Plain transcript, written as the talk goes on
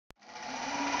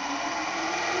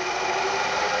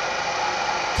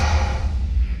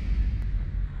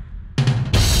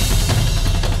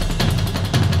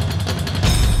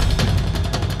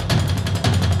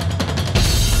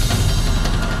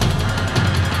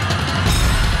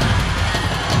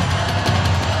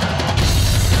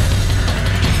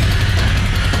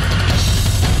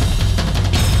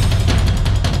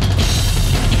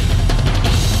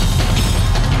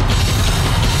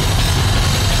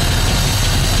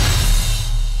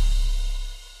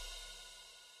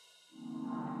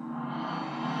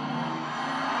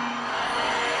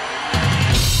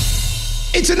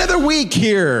It's another week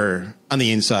here on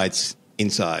the Inside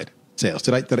Sales.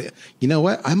 Did I? You know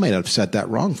what? I might have said that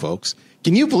wrong, folks.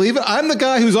 Can you believe it? I'm the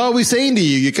guy who's always saying to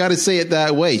you, you got to say it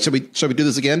that way. Shall we do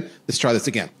this again? Let's try this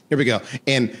again. Here we go.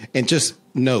 And just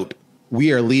note,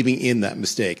 we are leaving in that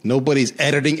mistake. Nobody's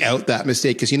editing out that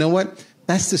mistake because you know what?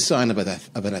 That's the sign of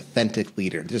an authentic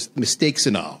leader. Just mistakes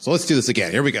and all. So let's do this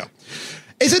again. Here we go.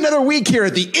 It's another week here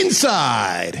at the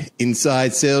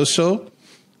Inside Sales Show.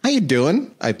 How you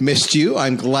doing? I've missed you.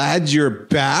 I'm glad you're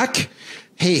back.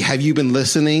 Hey, have you been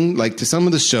listening to some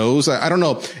of the shows? I don't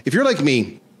know. If you're like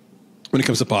me, when it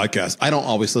comes to podcasts, I don't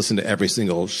always listen to every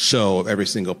single show of every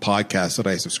single podcast that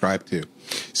I subscribe to.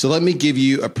 So let me give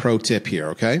you a pro tip here,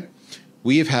 okay?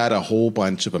 We have had a whole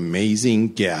bunch of amazing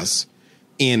guests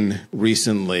in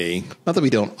recently. Not that we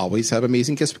don't always have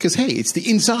amazing guests because, hey, it's the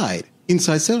Inside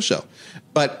Sales Show.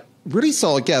 But really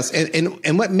solid guests.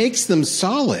 And what makes them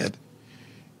solid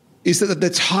is that the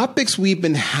topics we've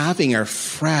been having are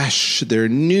fresh, they're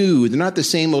new, they're not the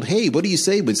same old, hey, what do you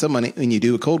say when you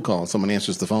do a cold call and someone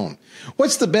answers the phone?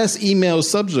 What's the best email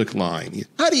subject line?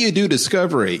 How do you do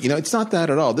discovery? It's not that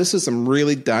at all. This is some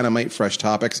really dynamite, fresh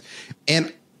topics.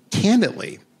 And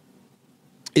candidly,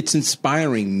 it's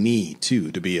inspiring me,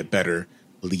 too, to be a better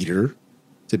leader,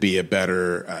 to be a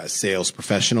better sales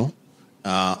professional,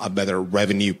 a better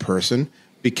revenue person,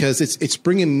 because it's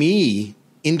bringing me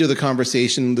into the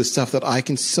conversation, the stuff that I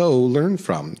can so learn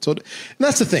from. So and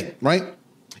that's the thing, right?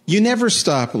 You never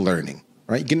stop learning,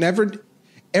 right? You can never,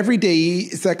 every day,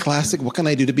 it's that classic, what can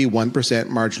I do to be 1%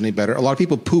 marginally better? A lot of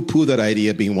people poo-poo that idea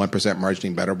of being 1%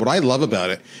 marginally better. What I love about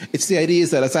it, it's the idea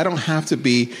is that I don't have to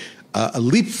be a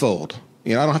leapfold.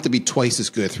 I don't have to be twice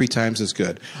as good, 3 times as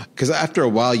good. Because after a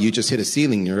while, you just hit a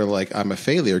ceiling. You're like, I'm a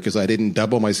failure because I didn't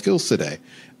double my skills today.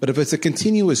 But if it's a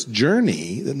continuous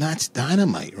journey, then that's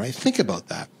dynamite, right? Think about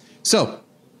that. So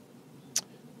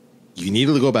you need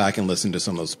to go back and listen to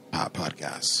some of those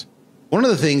podcasts. One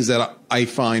of the things that I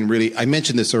find really, I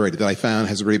mentioned this already, that I found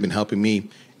has really been helping me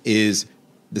is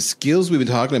the skills we've been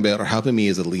talking about are helping me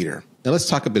as a leader. Now let's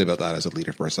talk a bit about that as a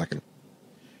leader for a second.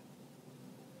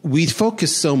 We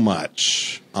focus so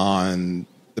much on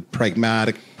the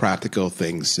pragmatic, practical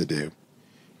things to do.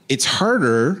 It's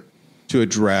harder to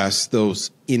address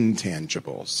those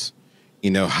intangibles.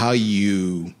 How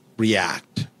you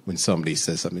react when somebody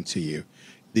says something to you,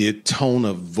 the tone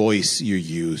of voice you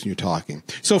use when you're talking.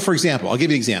 So, for example, I'll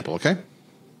give you an example, okay?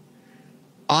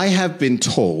 I have been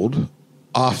told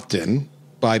often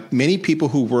by many people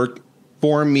who work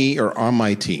for me or on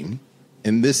my team,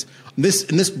 and this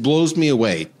blows me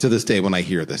away to this day when I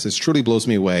hear this. This truly blows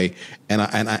me away, and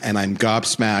I'm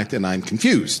gobsmacked and I'm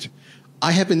confused.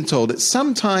 I have been told that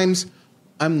sometimes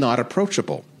I'm not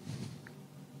approachable.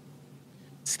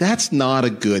 That's not a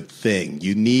good thing.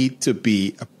 You need to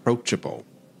be approachable.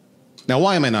 Now,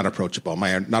 why am I not approachable? Am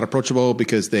I not approachable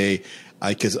because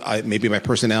maybe my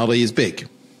personality is big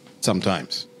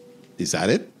sometimes? Is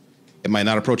that it? Am I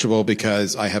not approachable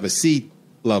because I have a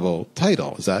C-level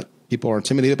title? Is that people are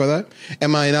intimidated by that?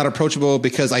 Am I not approachable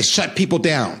because I shut people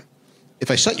down?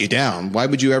 If I shut you down, why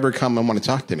would you ever come and want to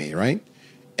talk to me, right?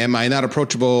 Am I not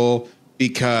approachable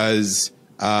because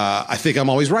I think I'm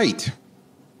always right?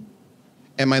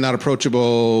 Am I not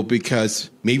approachable because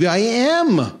maybe I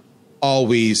am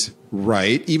always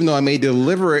right, even though I may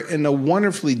deliver it in a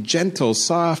wonderfully gentle,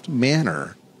 soft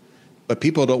manner, but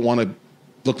people don't want to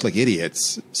look like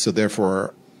idiots, so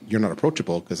therefore you're not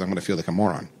approachable because I'm going to feel like a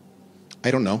moron.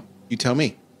 I don't know. You tell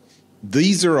me.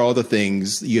 These are all the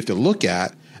things you have to look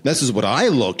at. This is what I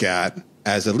look at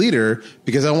as a leader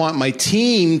because I want my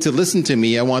team to listen to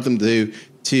me. I want them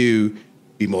to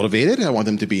be motivated. I want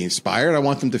them to be inspired. I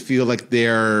want them to feel like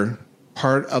they're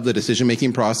part of the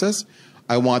decision-making process.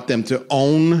 I want them to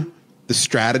own the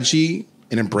strategy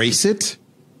and embrace it.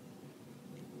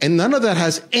 And none of that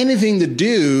has anything to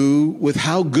do with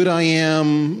how good I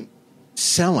am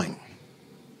selling.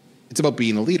 It's about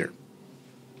being a leader.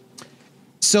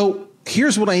 So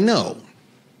here's what I know.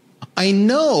 I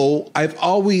know I've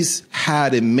always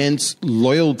had immense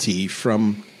loyalty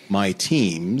from my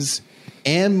teams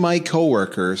and my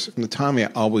coworkers from the time I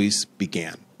always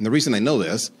began. And the reason I know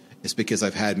this is because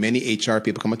I've had many HR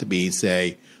people come up to me and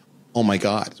say, oh my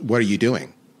God, what are you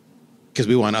doing? Because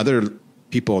we want other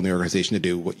people in the organization to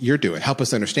do what you're doing. Help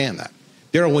us understand that.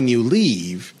 Darren, when you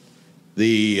leave,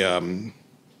 the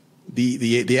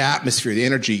atmosphere, the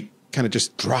energy kind of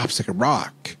just drops like a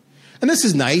rock. And this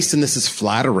is nice and this is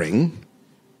flattering.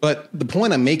 But the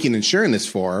point I'm making and sharing this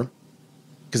for,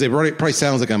 because it probably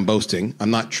sounds like I'm boasting.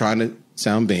 I'm not trying to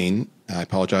sound vain. I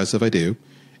apologize if I do.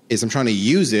 Is I'm trying to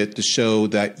use it to show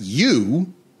that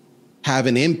you have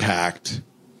an impact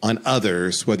on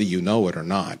others, whether you know it or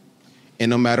not. And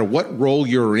no matter what role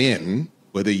you're in,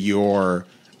 whether you're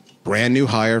brand new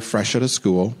hire, fresh out of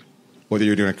school, whether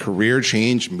you're doing a career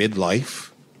change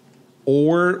midlife,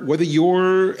 or whether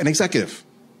you're an executive,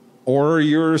 or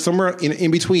you're somewhere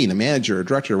in between, a manager, a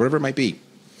director, whatever it might be,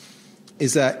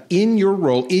 is that in your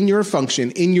role, in your function,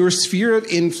 in your sphere of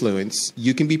influence,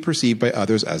 you can be perceived by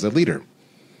others as a leader.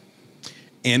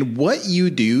 And what you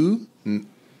do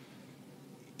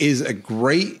is a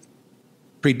great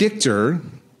predictor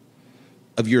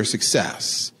of your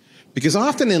success. Because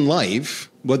often in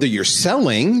life, whether you're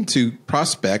selling to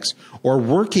prospects or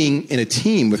working in a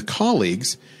team with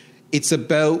colleagues, it's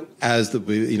about, as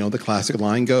the classic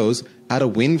line goes, how to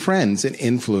win friends and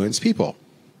influence people.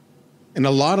 And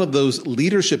a lot of those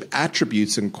leadership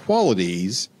attributes and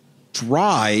qualities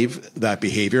drive that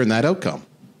behavior and that outcome.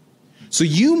 So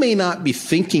you may not be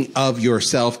thinking of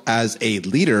yourself as a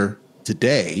leader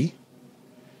today.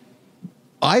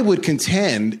 I would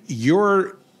contend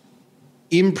you're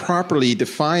improperly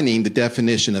defining the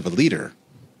definition of a leader.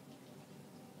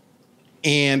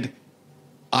 And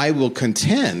I will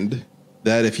contend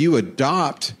that if you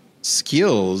adopt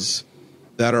skills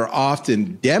that are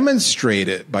often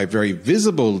demonstrated by very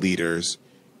visible leaders,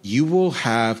 you will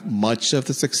have much of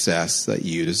the success that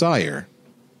you desire.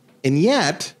 And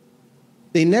yet,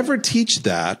 they never teach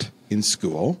that in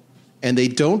school, and they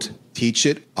don't teach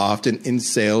it often in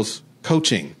sales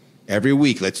coaching. Every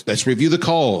week, let's review the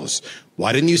calls.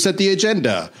 Why didn't you set the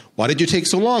agenda? Why did you take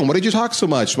so long? Why did you talk so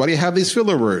much? Why do you have these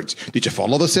filler words? Did you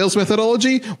follow the sales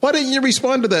methodology? Why didn't you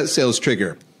respond to that sales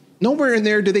trigger? Nowhere in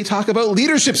there do they talk about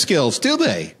leadership skills, do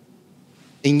they?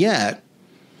 And yet,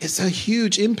 it's a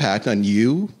huge impact on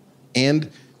you and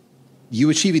you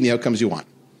achieving the outcomes you want.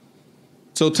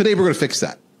 So today we're going to fix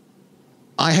that.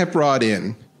 I have brought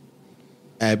in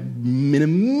an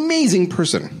amazing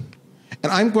person.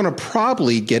 And I'm going to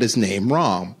probably get his name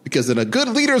wrong because then a good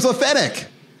leader is authentic.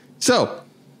 So,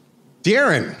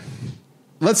 Darren,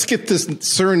 let's get this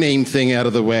surname thing out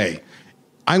of the way.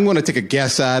 I'm going to take a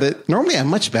guess at it. Normally, I'm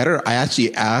much better. I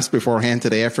actually asked beforehand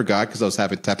today. I forgot because I was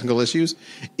having technical issues.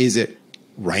 Is it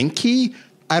Reinke?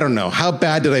 I don't know. How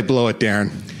bad did I blow it,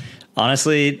 Darren?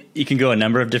 Honestly, you can go a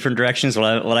number of different directions. What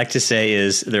I like to say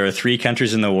is there are 3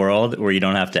 countries in the world where you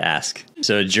don't have to ask.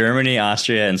 So Germany,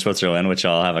 Austria, and Switzerland, which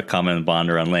all have a common bond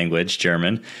around language,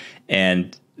 German.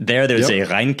 And there's a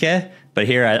Reinke, but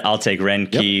here I'll take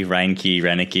Reinke, Reinke,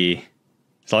 Reinke,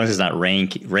 as long as it's not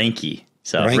Reinke.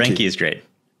 So Reinke is great.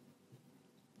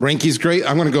 Reinke's great.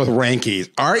 I'm going to go with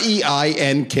Reinke.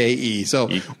 Reinke. So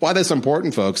why that's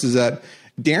important, folks, is that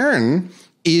Darren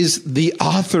is the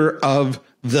author of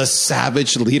The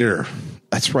Savage Leader.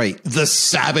 That's right. The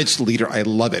Savage Leader. I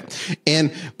love it.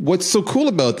 And what's so cool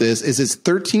about this is it's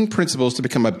 13 principles to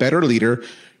become a better leader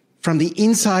from the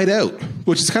inside out,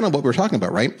 which is kind of what we're talking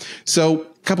about, right? So a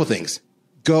couple of things.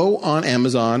 Go on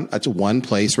Amazon. That's one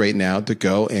place right now to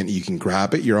go and you can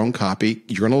grab it, your own copy.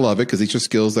 You're going to love it because these are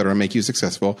skills that are going to make you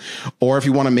successful. Or if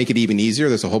you want to make it even easier,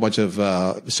 there's a whole bunch of,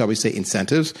 shall we say,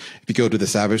 incentives. If you go to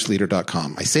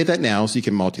thesavageleader.com. I say that now so you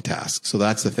can multitask. So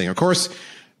that's the thing. Of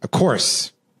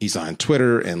course, he's on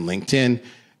Twitter and LinkedIn.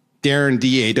 Darren,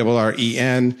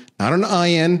 Darren, not an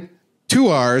I-N, 2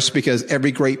 R's, because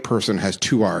every great person has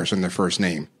 2 R's in their first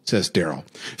name, says Daryl.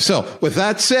 So with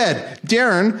that said,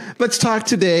 Darren, let's talk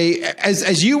today.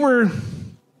 As you were,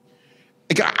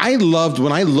 I loved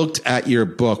when I looked at your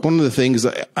book, one of the things,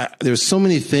 there's so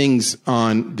many things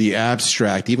on the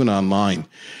abstract, even online.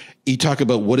 You talk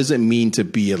about what does it mean to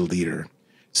be a leader?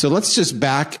 So let's just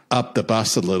back up the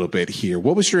bus a little bit here.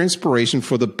 What was your inspiration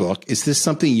for the book? Is this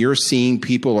something you're seeing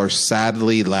people are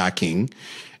sadly lacking?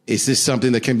 Is this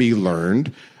something that can be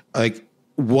learned? Like,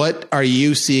 what are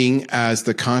you seeing as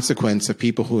the consequence of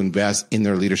people who invest in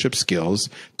their leadership skills?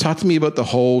 Talk to me about the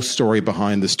whole story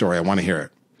behind the story. I want to hear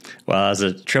it. Well, that's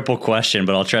a triple question,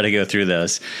 but I'll try to go through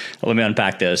those. Let me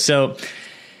unpack those. So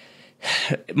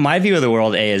my view of the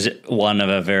world, is one of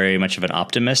a very much of an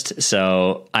optimist.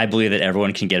 So I believe that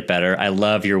everyone can get better. I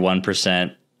love your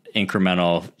 1%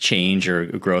 incremental change or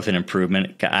growth and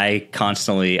improvement. I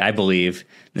believe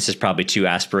this is probably too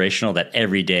aspirational, that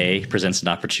every day presents an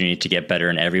opportunity to get better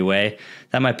in every way.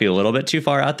 That might be a little bit too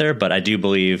far out there, but I do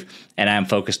believe, and I'm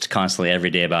focused constantly every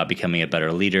day about becoming a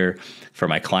better leader for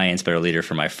my clients, better leader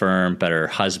for my firm, better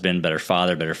husband, better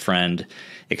father, better friend,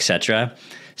 etc.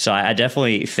 So I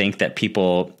definitely think that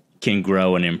people can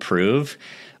grow and improve.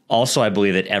 Also, I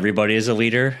believe that everybody is a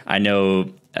leader. I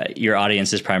know your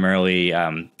audience is primarily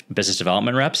business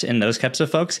development reps and those types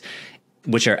of folks,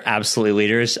 which are absolutely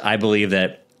leaders. I believe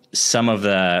that some of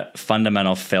the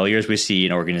fundamental failures we see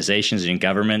in organizations and in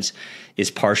governments is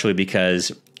partially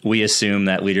because we assume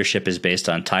that leadership is based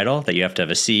on title, that you have to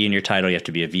have a C in your title, you have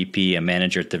to be a VP, a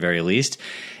manager at the very least.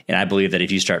 And I believe that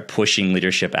if you start pushing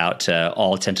leadership out to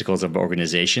all tentacles of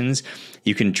organizations,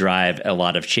 you can drive a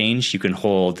lot of change. You can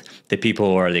hold the people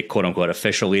who are the quote unquote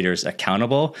official leaders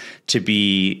accountable to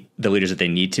be the leaders that they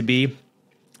need to be.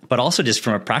 But also just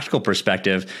from a practical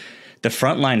perspective, the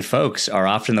frontline folks are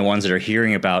often the ones that are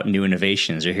hearing about new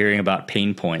innovations, are hearing about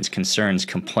pain points, concerns,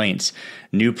 complaints,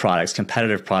 new products,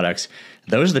 competitive products.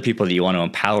 Those are the people that you want to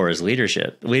empower as leaders.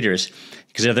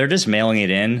 Because if they're just mailing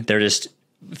it in, they're just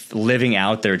living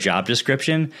out their job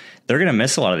description, they're going to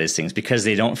miss a lot of these things because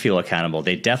they don't feel accountable.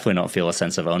 They definitely don't feel a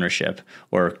sense of ownership,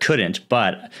 or couldn't.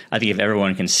 But I think if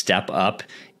everyone can step up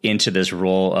into this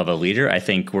role of a leader, I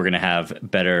think we're going to have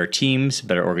better teams,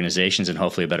 better organizations, and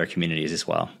hopefully better communities as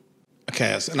well.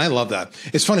 Okay, and I love that.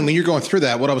 It's funny, when you're going through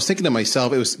that, what I was thinking to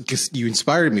myself, it was just, you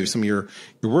inspired me with some of your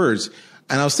words.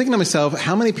 And I was thinking to myself,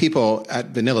 how many people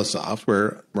at VanillaSoft,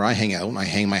 where I hang out and I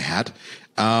hang my hat,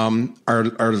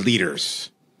 are leaders?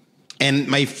 And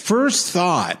my first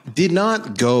thought did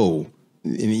not go,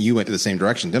 and you went to the same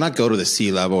direction, did not go to the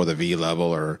C level or the V level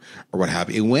or what have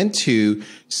you. It went to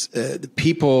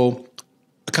people,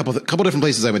 a couple different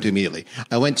places I went to immediately.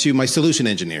 I went to my solution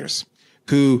engineers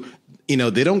who,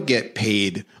 they don't get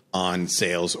paid on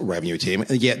sales revenue team,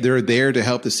 and yet they're there to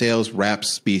help the sales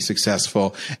reps be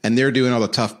successful. And they're doing all the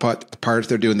tough parts.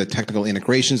 They're doing the technical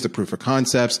integrations, the proof of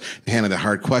concepts, handling the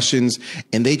hard questions,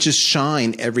 and they just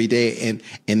shine every day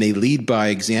and they lead by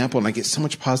example. And I get so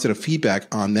much positive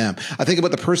feedback on them. I think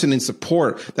about the person in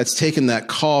support that's taken that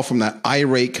call from that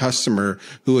irate customer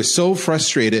who is so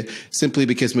frustrated simply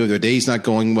because maybe their day's not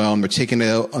going well and they're taking it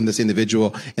out on this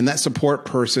individual. And that support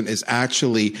person is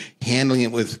actually handling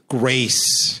it with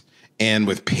grace and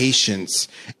with patience.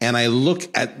 And I look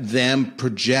at them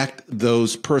project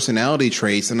those personality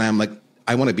traits, and I'm like,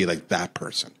 I want to be like that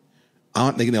person.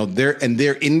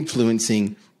 They're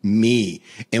influencing me.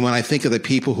 And when I think of the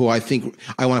people who I think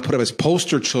I want to put up as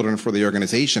poster children for the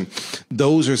organization,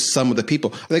 those are some of the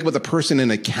people. I think about the person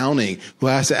in accounting who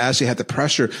has to actually have the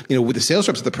pressure, with the sales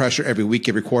reps, the pressure every week,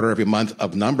 every quarter, every month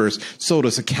of numbers. So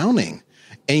does accounting.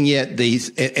 And yet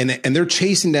they're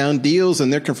chasing down deals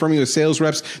and they're confirming with sales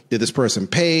reps, did this person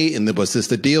pay? And was this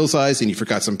the deal size? And you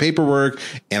forgot some paperwork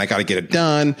and I got to get it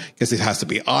done because it has to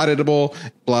be auditable,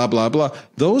 blah, blah, blah.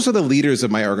 Those are the leaders of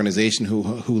my organization who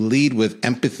lead with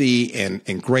empathy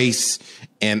and grace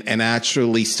and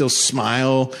actually still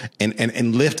smile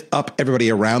and lift up everybody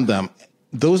around them.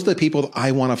 Those are the people that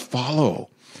I want to follow.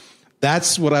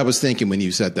 That's what I was thinking when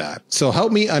you said that. So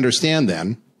help me understand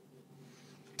then.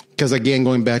 Because again,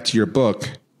 going back to your book,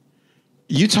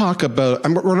 you talk about,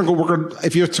 we're gonna,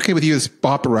 if it's okay with you, let's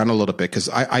bop around a little bit because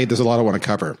there's a lot I want to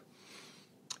cover.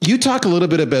 You talk a little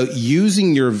bit about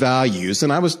using your values,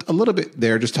 and I was a little bit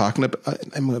there just talking about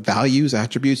values,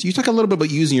 attributes. You talk a little bit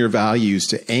about using your values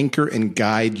to anchor and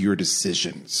guide your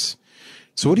decisions.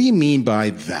 So what do you mean by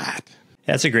that?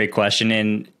 That's a great question.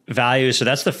 And values, so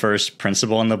that's the first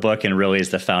principle in the book and really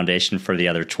is the foundation for the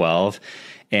other 12.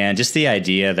 And just the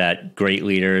idea that great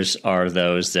leaders are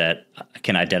those that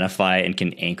can identify and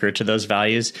can anchor to those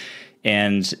values.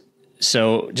 And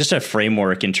so just a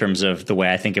framework in terms of the way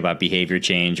I think about behavior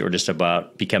change or just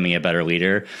about becoming a better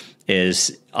leader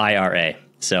is IRA.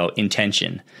 So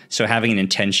intention. So having an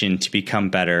intention to become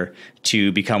better,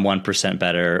 to become 1%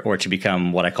 better, or to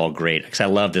become what I call great. Because I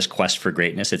love this quest for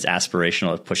greatness. It's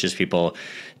aspirational. It pushes people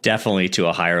definitely to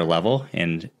a higher level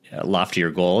and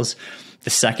loftier goals. The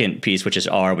second piece, which is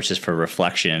R, which is for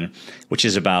reflection, which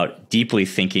is about deeply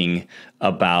thinking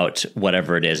about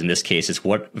whatever it is. In this case, it's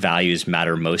what values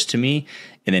matter most to me.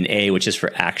 And then A, which is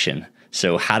for action.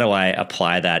 So how do I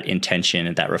apply that intention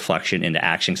and that reflection into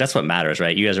action? Because that's what matters,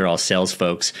 right? You guys are all sales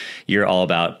folks. You're all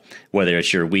about whether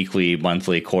it's your weekly,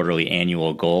 monthly, quarterly,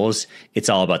 annual goals. It's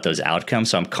all about those outcomes.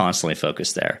 So I'm constantly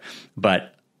focused there.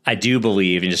 But I do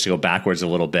believe, and just to go backwards a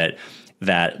little bit,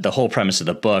 that the whole premise of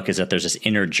the book is that there's this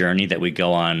inner journey that we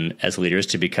go on as leaders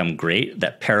to become great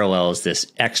that parallels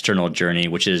this external journey,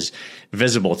 which is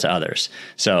visible to others.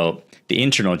 So the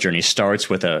internal journey starts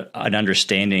with an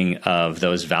understanding of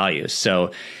those values.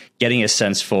 So getting a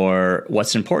sense for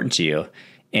what's important to you.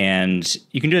 And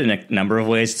you can do it in a number of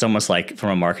ways. It's almost like, from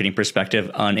a marketing perspective,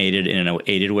 unaided and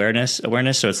aided awareness.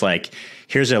 So it's like,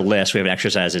 here's a list. We have an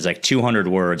exercise. It's like 200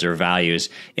 words or values,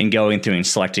 and going through and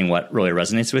selecting what really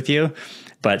resonates with you.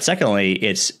 But secondly,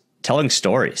 it's telling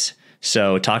stories.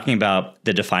 So talking about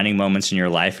the defining moments in your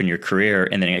life and your career,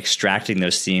 and then extracting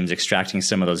those themes, extracting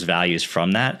some of those values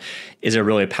from that, is a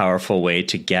really powerful way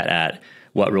to get at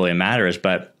what really matters.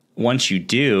 But once you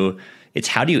do, it's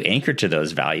how do you anchor to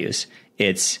those values?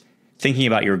 It's thinking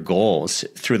about your goals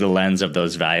through the lens of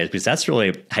those values, because that's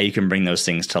really how you can bring those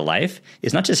things to life.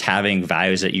 It's not just having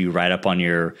values that you write up on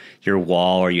your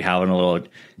wall or you have on a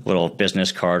little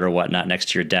business card or whatnot next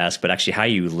to your desk, but actually how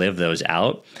you live those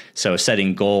out. So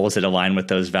setting goals that align with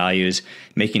those values,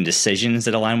 making decisions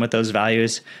that align with those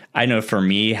values. I know for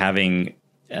me, having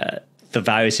the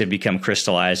values have become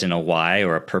crystallized in a why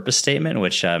or a purpose statement,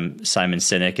 which Simon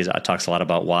Sinek talks a lot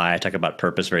about why. I talk about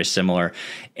purpose, very similar.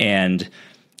 And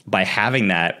by having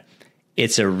that,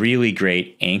 it's a really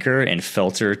great anchor and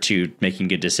filter to making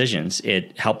good decisions.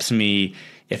 It helps me,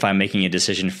 if I'm making a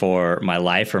decision for my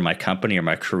life or my company or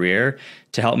my career,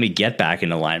 to help me get back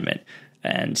in alignment.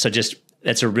 And so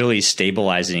it's a really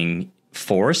stabilizing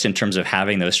force in terms of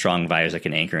having those strong values that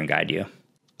can anchor and guide you.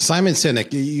 Simon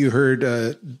Sinek, you heard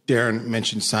Darren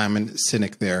mention Simon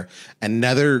Sinek there.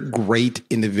 Another great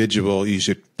individual you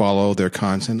should follow their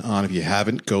content on. If you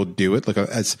haven't, go do it. Look at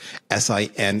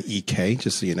Sinek,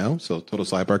 just so you know. So total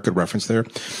sidebar, good reference there.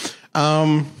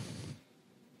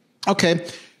 Okay,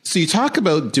 so you talk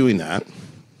about doing that.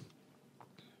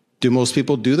 Do most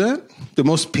people do that? Do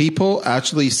most people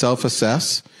actually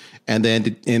self-assess and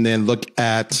then look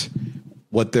at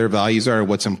what their values are,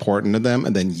 what's important to them,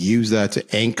 and then use that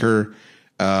to anchor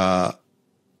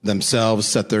themselves,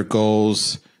 set their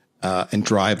goals, and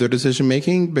drive their decision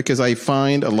making? Because I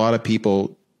find a lot of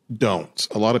people don't.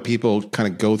 A lot of people kind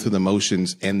of go through the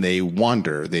motions and they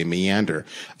wander, they meander.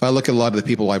 If I look at a lot of the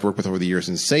people I've worked with over the years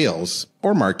in sales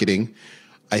or marketing,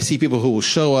 I see people who will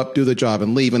show up, do the job,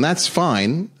 and leave, and that's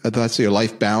fine. That's your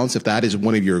life balance. If that is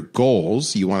one of your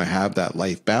goals, you want to have that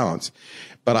life balance.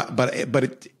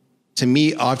 To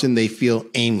me, often they feel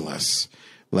aimless,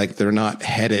 like they're not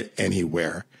headed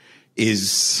anywhere.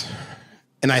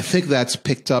 And I think that's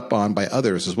picked up on by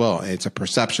others as well. It's a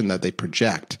perception that they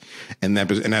project. And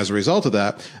as a result of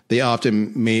that, they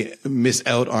often may miss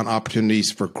out on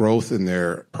opportunities for growth in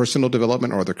their personal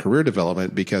development or their career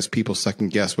development because people second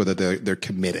guess whether they're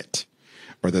committed,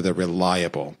 whether they're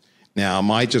reliable. Now, am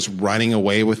I just running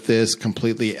away with this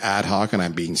completely ad hoc and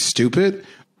I'm being stupid?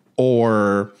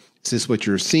 Or is this what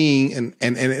you're seeing?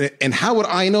 And how would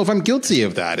I know if I'm guilty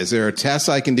of that? Is there a test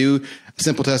I can do, a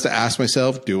simple test to ask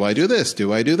myself, do I do this?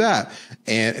 Do I do that?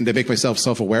 And to make myself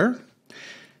self-aware?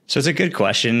 So it's a good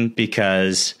question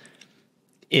because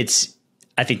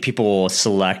I think people will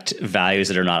select values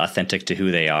that are not authentic to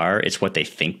who they are. It's what they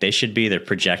think they should be. They're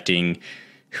projecting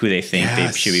who they think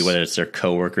they should be, whether it's their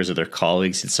coworkers or their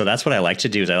colleagues. And so that's what I like to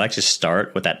do is I like to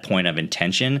start with that point of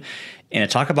intention and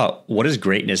to talk about what does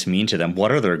greatness mean to them?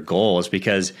 What are their goals?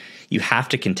 Because you have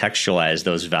to contextualize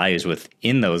those values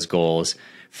within those goals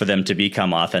for them to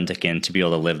become authentic and to be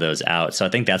able to live those out. So I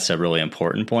think that's a really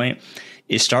important point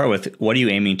is start with what are you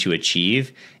aiming to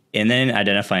achieve and then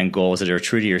identifying goals that are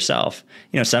true to yourself.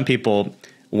 You know, some people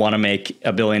want to make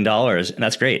 $1 billion, and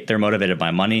that's great. They're motivated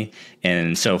by money.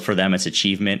 And so for them, it's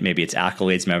achievement. Maybe it's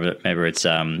accolades. Maybe it's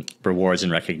rewards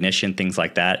and recognition, things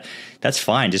like that. That's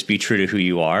fine. Just be true to who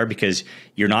you are because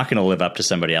you're not going to live up to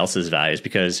somebody else's values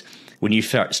because when you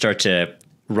start to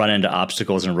run into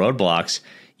obstacles and roadblocks,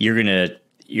 you're going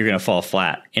to fall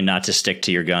flat and not to stick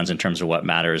to your guns in terms of what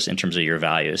matters in terms of your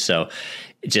values. So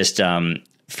just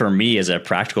for me as a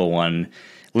practical one,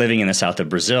 living in the south of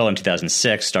Brazil in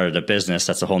 2006, started a business.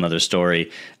 That's a whole nother story.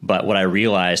 But what I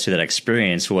realized through that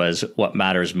experience was what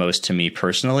matters most to me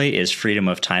personally is freedom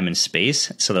of time and space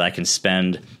so that I can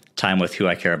spend time with who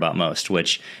I care about most,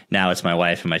 which now it's my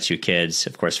wife and my 2 kids,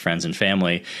 of course, friends and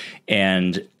family.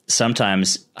 And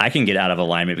sometimes I can get out of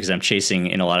alignment because I'm chasing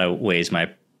in a lot of ways my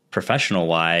professional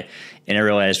why. And I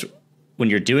realized when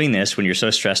you're doing this, when you're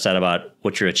so stressed out about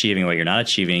what you're achieving, what you're not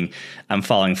achieving, I'm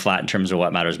falling flat in terms of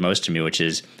what matters most to me, which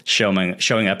is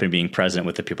showing up and being present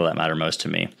with the people that matter most to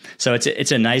me. So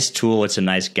it's a nice tool. It's a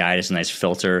nice guide. It's a nice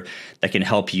filter that can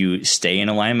help you stay in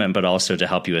alignment, but also to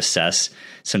help you assess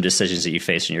some decisions that you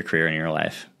face in your career and in your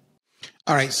life.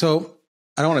 All right. So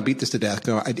I don't want to beat this to death.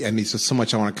 I mean, so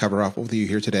much I want to cover off with you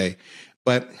here today,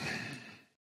 but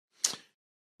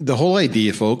the whole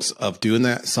idea, folks, of doing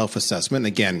that self-assessment,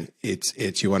 again,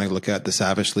 it's you want to look at the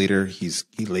savage leader. He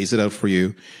lays it out for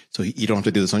you, so you don't have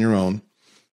to do this on your own.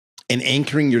 And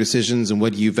anchoring your decisions and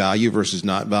what you value versus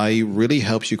not value really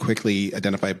helps you quickly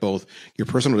identify both your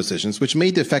personal decisions, which may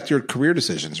affect your career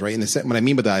decisions, right? And what I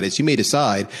mean by that is you may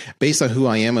decide based on who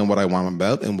I am and what I want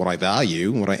about and what I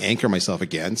value and what I anchor myself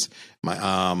against.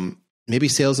 Maybe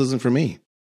sales isn't for me.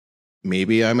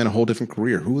 Maybe I'm in a whole different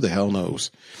career. Who the hell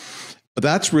knows? But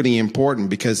that's really important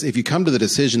because if you come to the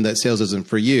decision that sales isn't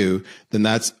for you, then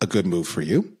that's a good move for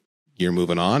you. You're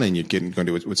moving on and you're going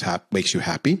to what makes you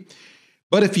happy.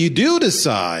 But if you do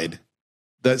decide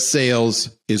that sales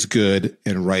is good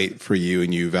and right for you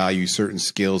and you value certain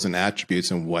skills and attributes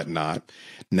and whatnot.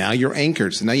 Now you're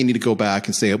anchored. So now you need to go back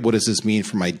and say, what does this mean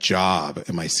for my job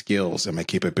and my skills and my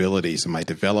capabilities and my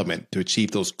development to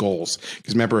achieve those goals?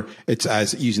 Because remember, it's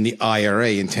as using the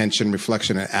IRA, intention,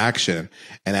 reflection, and action.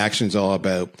 And action is all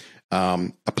about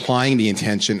applying the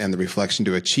intention and the reflection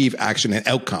to achieve action and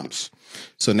outcomes.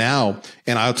 So now,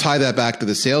 and I'll tie that back to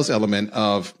the sales element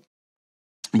of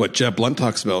what Jeb Blunt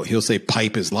talks about. He'll say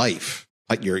pipe is life,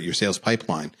 like your sales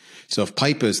pipeline. So if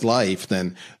pipe is life,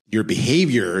 then your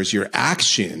behaviors, your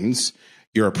actions,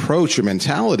 your approach, your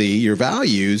mentality, your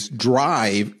values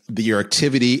drive your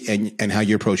activity and how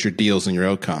you approach your deals and your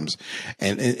outcomes.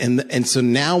 And so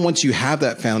now once you have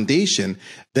that foundation,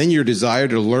 then your desire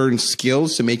to learn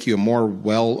skills to make you a more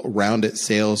well-rounded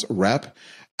sales rep,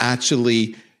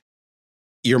 actually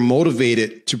you're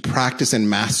motivated to practice and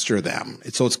master them.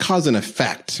 So it's cause and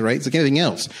effect, right? It's like anything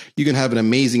else. You can have an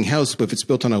amazing house, but if it's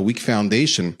built on a weak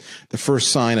foundation, the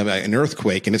first sign of an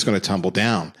earthquake and it's going to tumble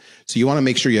down. So you want to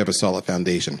make sure you have a solid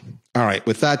foundation. All right.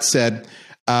 With that said,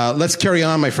 let's carry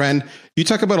on, my friend. You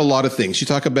talk about a lot of things. You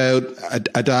talk about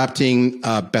adopting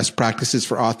best practices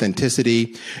for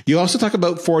authenticity. You also talk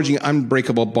about forging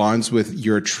unbreakable bonds with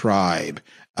your tribe.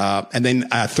 And then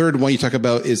third one you talk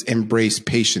about is embrace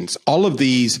patience. All of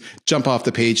these jump off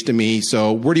the page to me.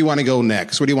 So where do you want to go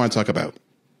next? What do you want to talk about?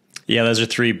 Yeah, those are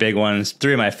three big ones,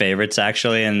 three of my favorites,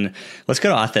 actually. And let's go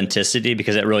to authenticity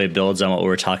because it really builds on what we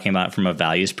were talking about from a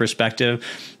values perspective.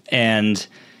 And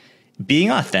being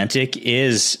authentic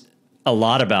is a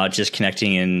lot about just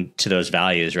connecting into those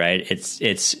values, right?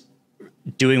 It's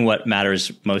doing what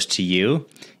matters most to you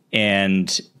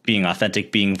and being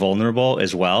authentic, being vulnerable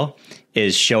as well,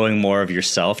 is showing more of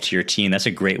yourself to your team. That's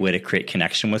a great way to create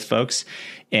connection with folks.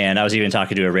 And I was even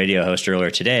talking to a radio host earlier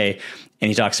today, and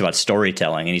he talks about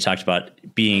storytelling, and he talked about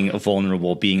being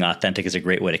vulnerable, being authentic is a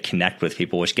great way to connect with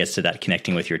people, which gets to that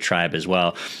connecting with your tribe as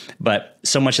well. But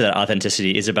so much of that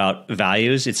authenticity is about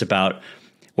values. It's about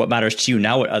what matters to you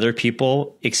now, what other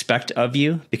people expect of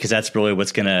you, because that's really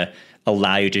what's going to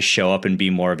allow you to show up and be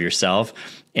more of yourself.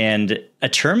 And a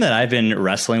term that I've been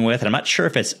wrestling with, and I'm not sure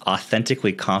if it's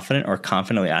authentically confident or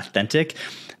confidently authentic,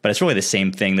 but it's really the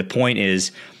same thing. The point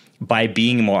is, by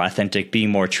being more authentic,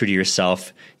 being more true to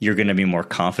yourself, you're going to be more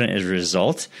confident as a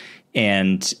result.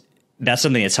 And that's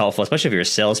something that's helpful, especially if you're a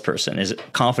salesperson, is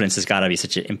confidence has got to be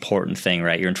such an important thing,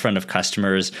 right? You're in front of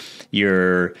customers.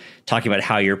 You're talking about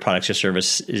how your products or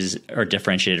services are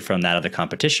differentiated from that of the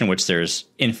competition, which there's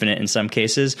infinite in some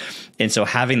cases. And so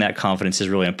having that confidence is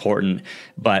really important.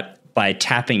 But by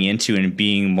tapping into and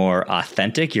being more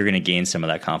authentic, you're going to gain some of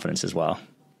that confidence as well.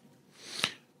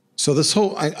 So this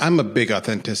whole, I'm a big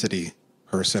authenticity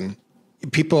person.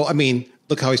 People, I mean,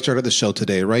 look how I started the show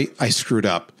today, right? I screwed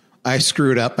up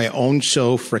my own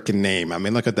show freaking name. I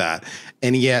mean, look at that.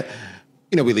 And yet,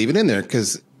 we leave it in there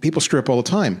because people screw up all the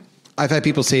time. I've had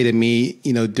people say to me,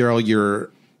 Daryl,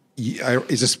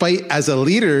 despite as a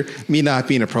leader, me not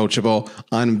being approachable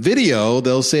on video,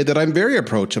 they'll say that I'm very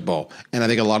approachable. And I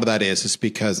think a lot of that is just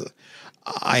because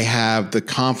I have the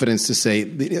confidence to say,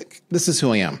 this is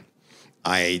who I am.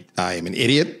 I am an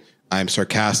idiot. I'm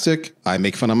sarcastic. I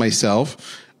make fun of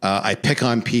myself. I pick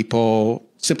on people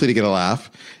simply to get a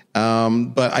laugh.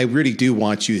 But I really do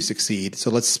want you to succeed. So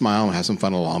let's smile and have some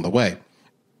fun along the way.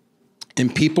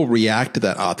 And people react to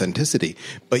that authenticity.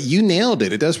 But you nailed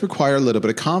it. It does require a little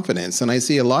bit of confidence. And I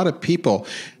see a lot of people,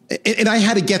 and I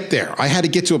had to get there. I had to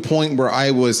get to a point where I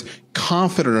was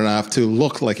confident enough to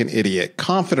look like an idiot,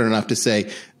 confident enough to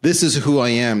say, this is who I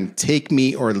am, take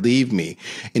me or leave me.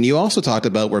 And you also talked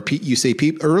about where you say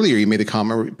earlier, you made a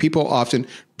comment where people often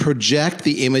project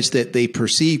the image that they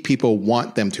perceive people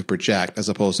want them to project as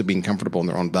opposed to being comfortable in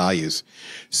their own values.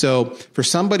 So for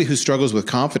somebody who struggles with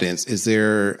confidence, is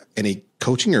there any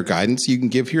coaching or guidance you can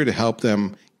give here to help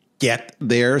them get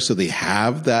there so they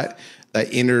have that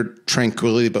inner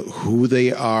tranquility about who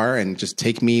they are and just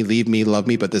take me, leave me, love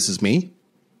me, but this is me?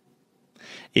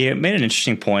 You made an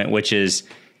interesting point, which is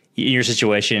in your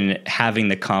situation, having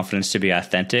the confidence to be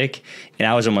authentic. And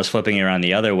I was almost flipping it around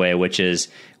the other way, which is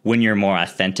when you're more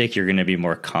authentic, you're going to be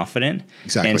more confident.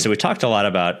 Exactly. And so we talked a lot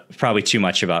about, probably too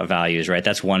much about values, right?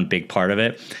 That's one big part of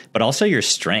it, but also your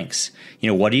strengths.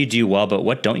 What do you do well, but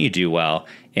what don't you do well?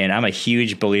 And I'm a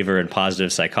huge believer in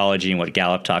positive psychology and what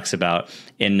Gallup talks about,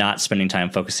 in not spending time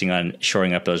focusing on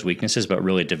shoring up those weaknesses, but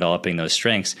really developing those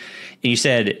strengths. And you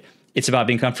said it's about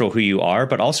being comfortable who you are,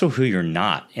 but also who you're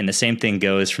not. And the same thing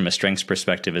goes from a strengths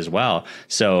perspective as well.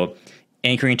 So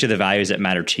anchoring to the values that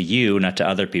matter to you, not to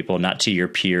other people, not to your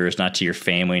peers, not to your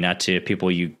family, not to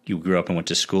people you grew up and went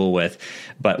to school with,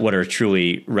 but what are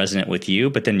truly resonant with you,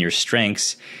 but then your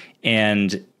strengths.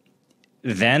 And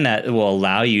then that will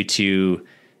allow you to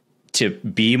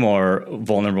be more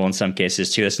vulnerable in some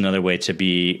cases too. That's another way to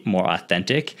be more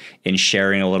authentic in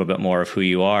sharing a little bit more of who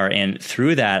you are. And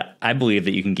through that, I believe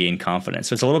that you can gain confidence.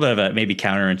 So it's a little bit of a maybe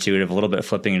counterintuitive, a little bit of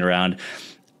flipping it around.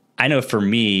 I know for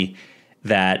me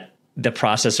that the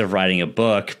process of writing a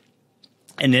book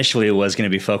initially was going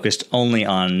to be focused only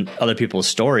on other people's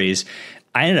stories.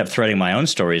 I ended up threading my own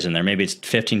stories in there. Maybe it's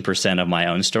 15% of my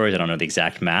own stories. I don't know the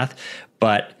exact math,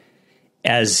 but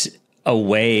as a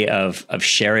way of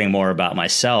sharing more about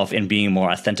myself and being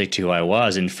more authentic to who I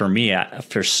was. And for me,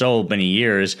 for so many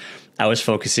years, I was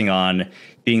focusing on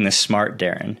being the smart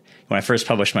Darren. When I first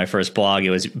published my first blog, it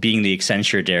was being the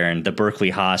Accenture Darren, the Berkeley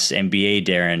Haas MBA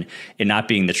Darren, and not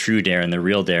being the true Darren, the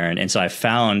real Darren. And so I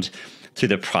found through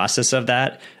the process of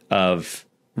that, of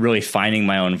really finding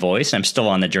my own voice, and I'm still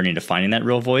on the journey to finding that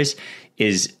real voice,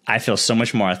 is I feel so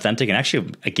much more authentic, and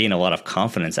actually I gain a lot of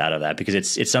confidence out of that because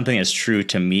it's something that's true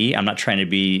to me. I'm not trying to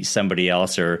be somebody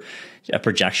else or a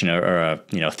projection or a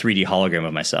 3D hologram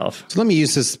of myself. So let me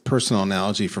use this personal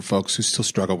analogy for folks who still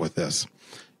struggle with this.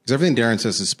 Because everything Darren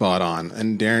says is spot on.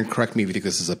 And Darren, correct me if you think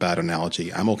this is a bad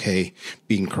analogy. I'm okay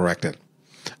being corrected.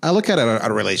 I look at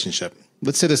a relationship.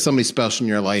 Let's say there's somebody special in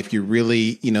your life. You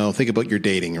really, think about your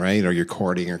dating, right? Or you're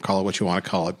courting, or call it what you want to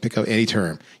call it. Pick out any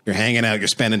term. You're hanging out. You're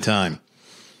spending time.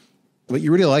 But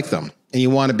you really like them. And you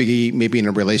want to be maybe in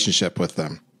a relationship with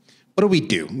them. What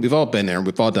do? We've all been there.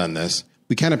 We've all done this.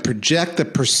 We kind of project the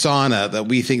persona that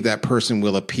we think that person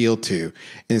will appeal to.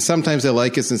 And sometimes they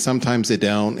like us and sometimes they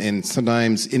don't. And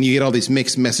you get all these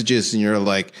mixed messages and you're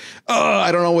like, oh,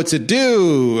 I don't know what to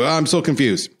do. I'm so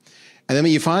confused. And then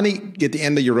when you finally get the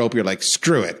end of your rope, you're like,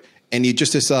 screw it. And you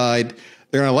just decide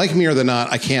they're going to like me or they're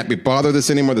not. I can't be bothered with this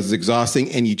anymore. This is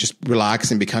exhausting. And you just relax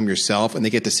and become yourself and they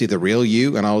get to see the real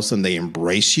you. And all of a sudden they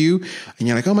embrace you and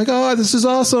you're like, oh my God, this is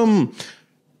awesome.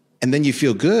 And then you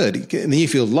feel good and then you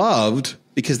feel loved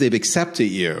because they've accepted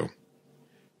you.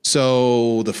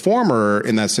 So the former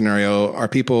in that scenario are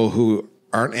people who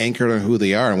aren't anchored on who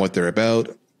they are and what they're about,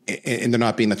 and they're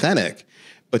not being authentic.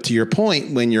 But to your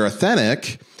point, when you're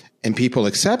authentic and people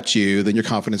accept you, then your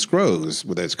confidence grows.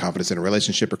 Whether it's confidence in a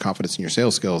relationship or confidence in your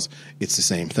sales skills, it's the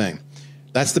same thing.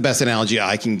 That's the best analogy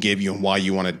I can give you on why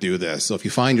you want to do this. So if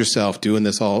you find yourself doing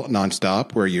this all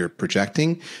nonstop, where you're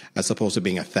projecting as opposed to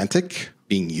being authentic,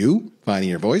 being you, finding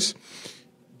your voice,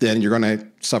 then you're going to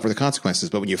suffer the consequences.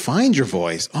 But when you find your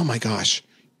voice, oh my gosh,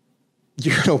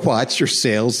 you're going to watch your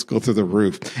sales go through the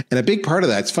roof. And a big part of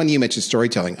that, it's funny you mentioned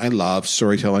storytelling. I love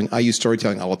storytelling. I use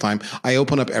storytelling all the time. I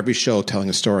open up every show telling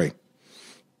a story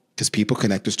because people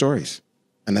connect to stories.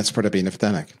 And that's part of being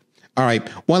authentic. All right.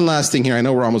 One last thing here. I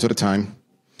know we're almost out of time.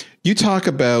 You talk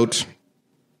about,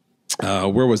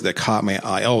 where was that caught my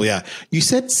eye? Oh, yeah. You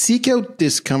said seek out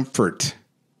discomfort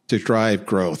to drive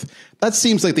growth. That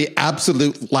seems like the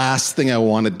absolute last thing I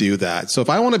want to do that. So if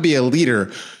I want to be a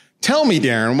leader, tell me,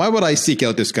 Darren, why would I seek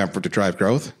out discomfort to drive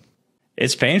growth?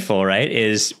 It's painful, right?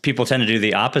 People tend to do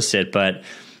the opposite. But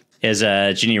as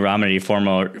Ginny Rometty,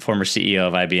 former CEO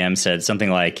of IBM, said something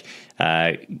like,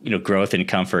 growth and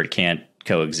comfort can't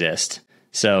coexist.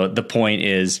 So the point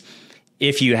is,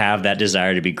 if you have that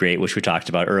desire to be great, which we talked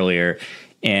about earlier,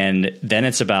 and then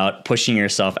it's about pushing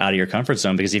yourself out of your comfort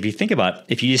zone. Because if you think about,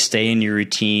 if you just stay in your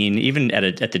routine, even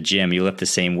at the gym, you lift the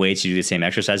same weights, you do the same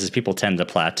exercises, people tend to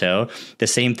plateau. The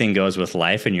same thing goes with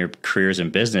life and your careers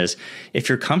and business. If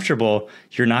you're comfortable,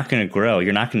 you're not going to grow.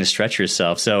 You're not going to stretch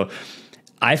yourself. So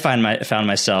I found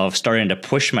myself starting to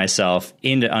push myself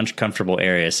into uncomfortable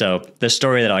areas. So the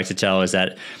story that I like to tell is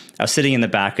that I was sitting in the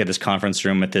back of this conference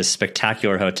room at this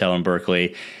spectacular hotel in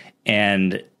Berkeley,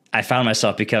 and I found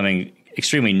myself becoming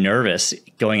extremely nervous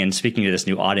going and speaking to this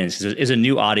new audience. It was a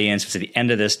new audience. It was at the end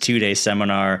of this 2-day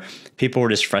seminar. People were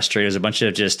just frustrated. It was a bunch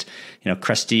of just,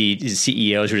 crusty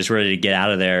CEOs who were just ready to get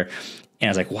out of there. And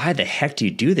I was like, why the heck do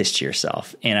you do this to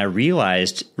yourself? And I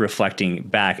realized, reflecting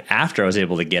back after I was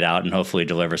able to get out and hopefully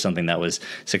deliver something that was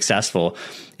successful,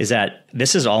 is that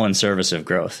this is all in service of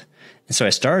growth. And so I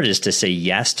started just to say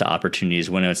yes to opportunities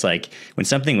when it's like, when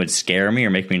something would scare me or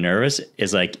make me nervous,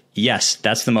 is like, yes,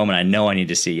 that's the moment I know I need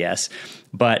to say yes.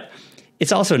 But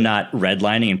it's also not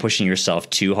redlining and pushing yourself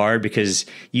too hard, because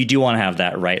you do want to have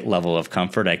that right level of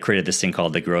comfort. I created this thing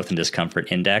called the Growth and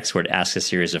Discomfort Index, where it asks a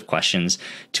series of questions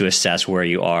to assess where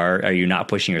you are. Are you not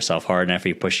pushing yourself hard enough? Are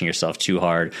you pushing yourself too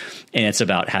hard? And it's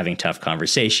about having tough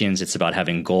conversations. It's about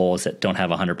having goals that don't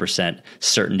have 100%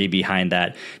 certainty behind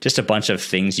that. Just a bunch of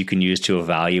things you can use to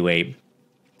evaluate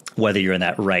whether you're in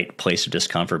that right place of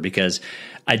discomfort, because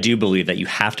I do believe that you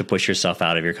have to push yourself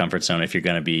out of your comfort zone if you're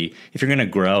going to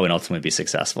grow and ultimately be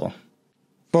successful.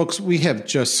 Folks, we have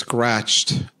just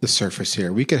scratched the surface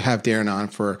here. We could have Darren on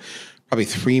for probably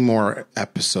 3 more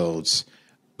episodes.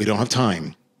 We don't have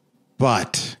time,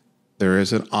 but there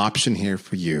is an option here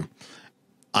for you.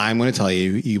 I'm going to tell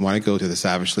you, you want to go to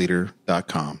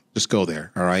thesavageleader.com. Just go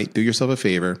there. All right. Do yourself a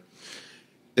favor.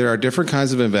 There are different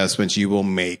kinds of investments you will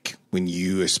make when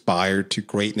you aspire to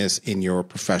greatness in your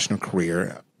professional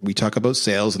career. We talk about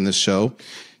sales in this show,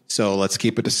 so let's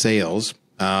keep it to sales.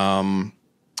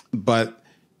 But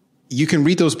you can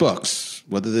read those books,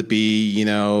 whether it be,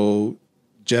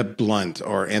 Jeb Blunt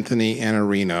or Anthony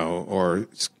Iannarino or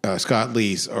Scott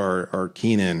Leese or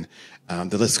Keenan.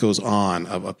 The list goes on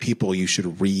of people you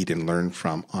should read and learn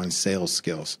from on sales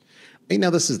skills. Right now,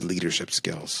 this is leadership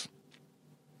skills.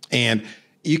 And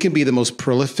you can be the most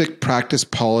prolific,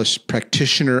 polished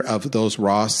practitioner of those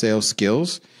raw sales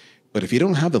skills. But if you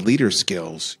don't have the leader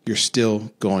skills, you're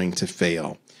still going to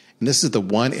fail. And this is the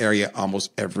one area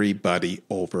almost everybody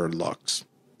overlooks.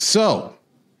 So,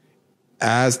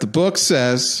 as the book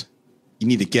says, you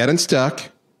need to get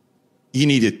unstuck. You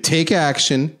need to take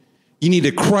action. You need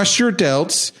to crush your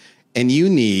doubts, and you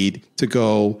need to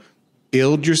go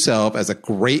build yourself as a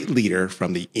great leader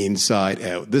from the inside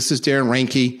out. This is Darren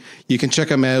Reinke. You can check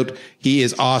him out. He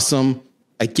is awesome.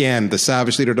 Again,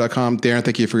 thesavageleader.com. Darren,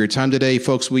 thank you for your time today.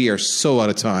 Folks, we are so out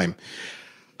of time.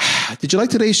 Did you like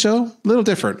today's show? A little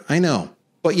different, I know.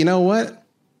 But you know what?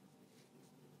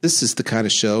 This is the kind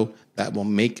of show that will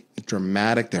make a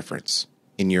dramatic difference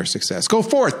in your success. Go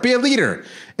forth, be a leader.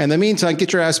 In the meantime,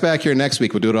 get your ass back here next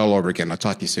week. We'll do it all over again. I'll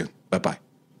talk to you soon. Bye-bye.